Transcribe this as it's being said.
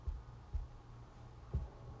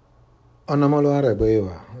Onamolo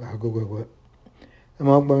Arabewa, la Gogo.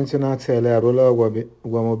 Among Bontina tell a roller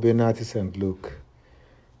Wamobinati St. Luke.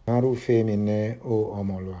 Maru femine o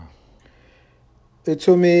Omolwa.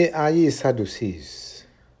 Etome aye Sadducees.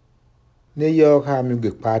 New York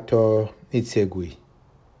Hamigipato Nitsegui.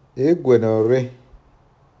 Egwenore.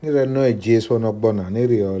 Nira no a Jason one of Bona,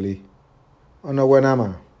 Nerioli.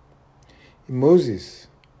 Onawanama. Moses.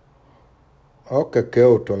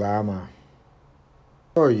 Okakeo Tolama.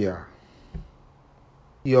 Oh, yeah.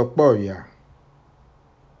 Yokboya.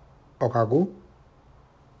 Okago.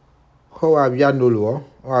 How have ya noluo,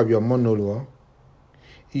 or have your monoluo?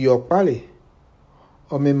 Yokpali.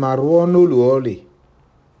 O me maruo noluoli.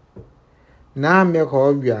 Na me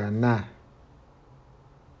hovia na.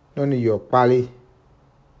 Noni yokpali.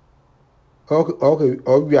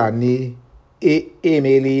 Obia ni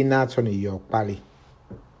emeli na toni yokpali.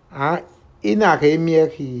 Ina ke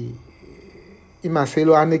mieki.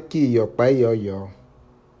 Imaselo aneki yokpai yo.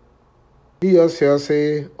 Iyo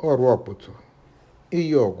se oru oputu.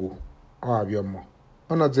 Iyo ogu o abiomo.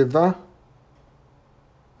 Ono deva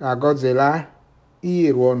la godzela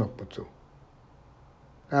iru ono putu.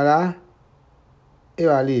 Lala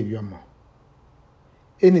ewali ibiomo.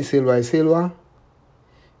 Eni selwa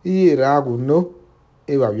iye agu no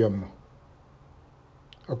ewa biomo.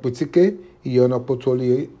 Oputike iyo no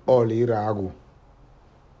putoli oli ragu.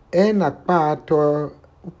 Ena pato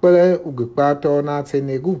upele ugepato na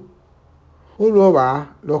tenegu. Uloba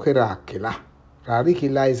lokera kila. Rari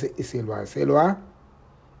kila selwa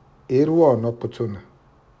eruo no putuna.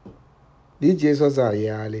 Di Jesus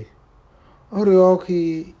ayale.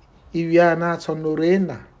 Orioki iwiana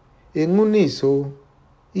tonorena. Enguniso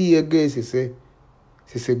iyege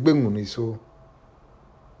sise benguniso.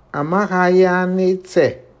 Amaka ya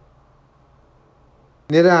nite.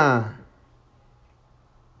 Nira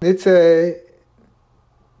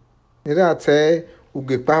te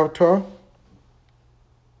ugepato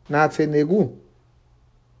na tenegu.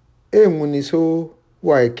 Enguniso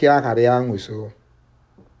wa ekia kare anguso.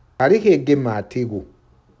 Arike gema atigu.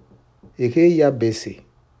 Eke ya besi.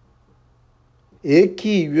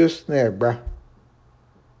 Eki yus negba.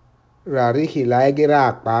 Rariki laigera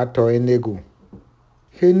akpato enegu.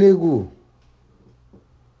 Kenegu.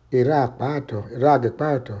 Iragpato.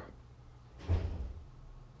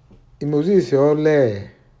 Imozisi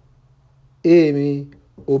ole. Emi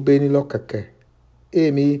obeni lokake.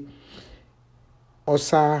 Emi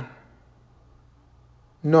osa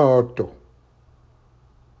noto.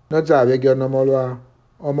 Nota abegi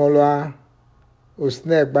omolwa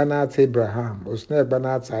osne banat Abraham, osne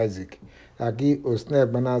banat Isaac, agi osne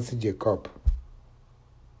banat Jacob.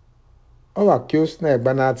 Owa ki osne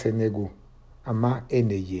banat enegu ama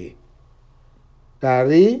eneye.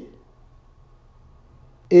 Dari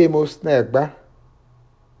emosne gba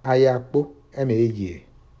ayakpo emeye.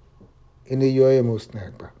 Eneyo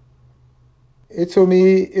emosne gba.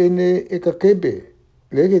 Etomi ene ekakebe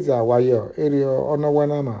legeza wayo erio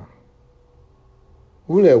onawanama.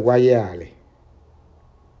 Ule waye ale.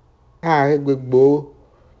 Gbegbo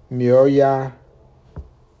mi oya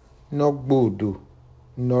no gbodo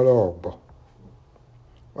no logbo.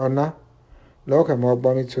 Ona loke mo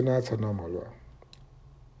gbo mi tuna tonomolo.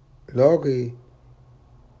 Loke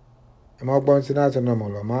mo gbo mi tuna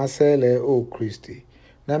tonomolo ma sele o Christi.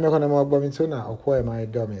 Na me kona mo gbo mi tuna okwo e ma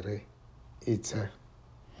domire. Ite.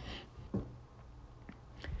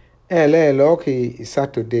 Ele loke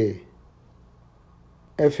Saturday.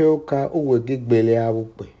 Efe uka uwe gigbele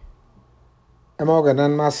awukpe. Ema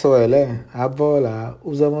oganan maso ele abola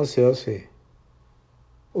uzamo siose.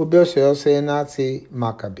 Ubio siose nati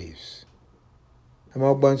Maccabees. Ema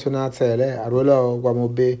ogbancho nati ele arola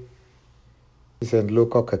ogwamobe St.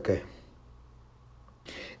 Luke keke.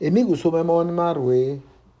 Emi guso memo on marwe.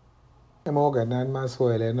 Ema oganan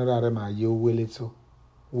maso ele no rare ma yo welito.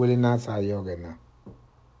 Weli nata yogena.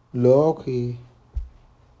 Loki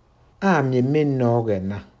amye minna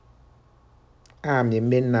ogena. Amye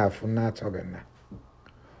minna funat ogena.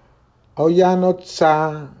 Oya no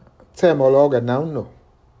tsa temolo ogena no.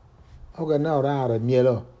 Ogena orare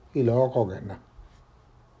mielo ilo ogena.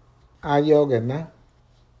 Aye ogena.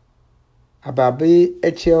 Ababi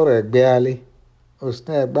eche ore gbeali.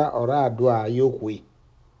 Osne gba ora adua ayokwi.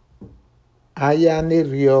 Aya ni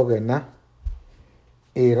ri ogena.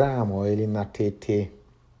 Iramo eli na tete.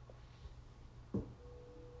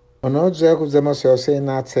 Ono je kuzemo siose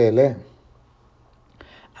na tele.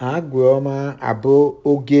 Agwoma abo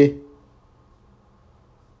oge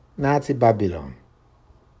nati Babylon.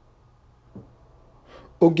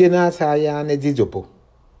 Oge nati aya ne didopo.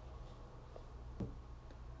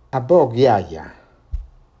 Abog ya.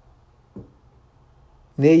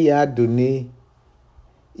 ne ya duni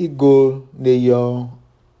igo ne yo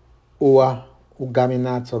owa ugami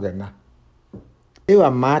na tsogena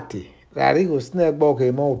ewa mati rari usne gbo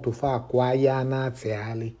ke mo utufa kwa ya na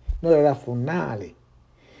tseali no ra funale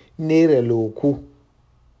nere loku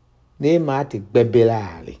ne mati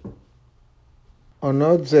gbebelali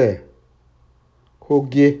onoze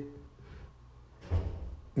kogie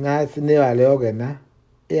na sine wale ogena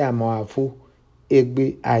e amo afu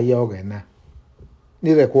egbe aye ogena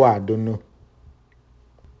nire kwa adunu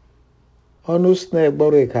onu sne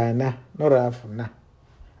gbore kana no ra funa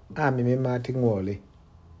ami me mati ngole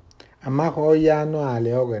ama ko ya no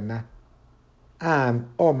ale ogena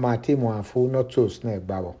o mati mo afu no to sne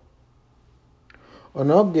gbawo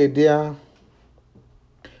ono gedia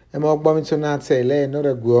emo gbomi to na tele no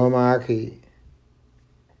re guoma ki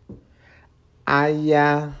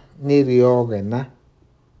aya niri ogena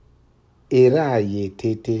era ye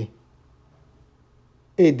tete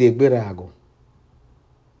edegberago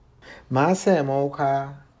ma se mo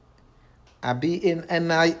ka abi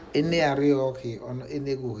en ari oki on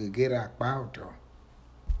enego gera pa auto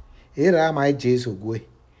era mai jesu gwe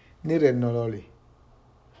nire nololi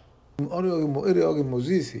ore ogi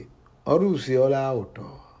Moses orusi ola auto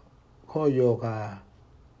koyo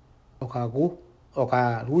ka gu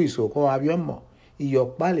oka ruiso ko abiomo iyo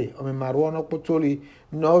pale o me maruono potoli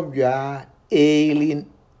no bia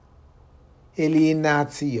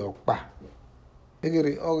elinati yopa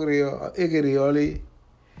egeri oli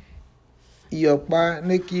yopa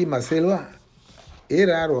neki maselwa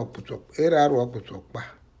era aro potokpa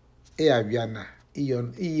e aviana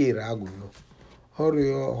iyon iyera aguno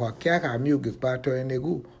orio hwakia ka mi oge pato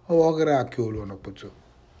enegu owogra akiolo no poto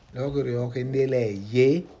logri oke ndele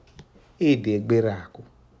ye edegberaku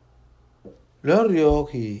lori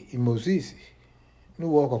oki Moses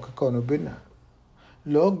nu woko kikono bena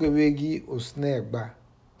logewegi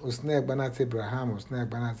osnegba na Abraham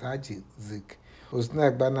osnegba na Isaac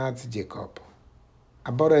osnegba na Jacob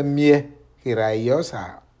abore mie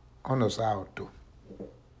hirayosa onosa auto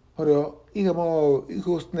orio ihe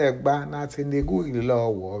osnegba na tenegu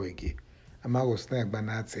ililo wo wege ama osnegba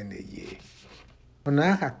na teneye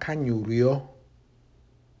ona aka kanyurio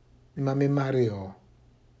mame mario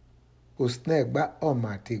osnegba o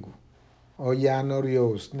matigu oya norio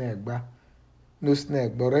osnegba no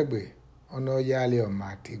snegba regbe ono yali o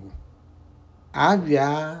matigu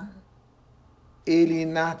avia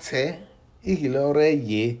elinate ihilore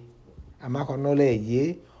ye amako no le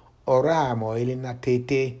ye ora mo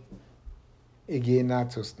elinatete ege na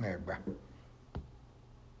to snegba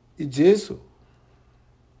Jesu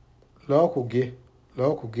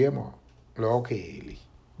lokuge mo lokeli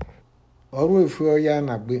oru efu ya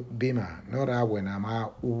na bima nora wena ma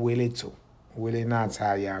uwele na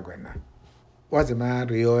ta ya gwena wati ma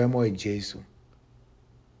rio emo Jesu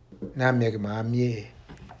na mek ma mie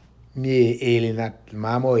elina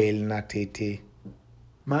mamo elina tete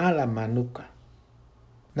mala manuka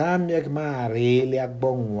na mek ma rele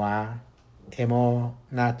agbonwa emo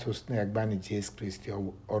na to snegba ni Jesus Christ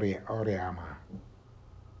ore ama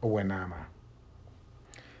owenama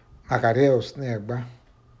makareo snegba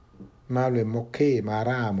malwe moke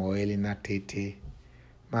maramo elina tete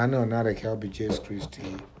mano na reke obi Jesus Christ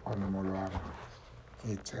onomolo ama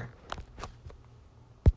ite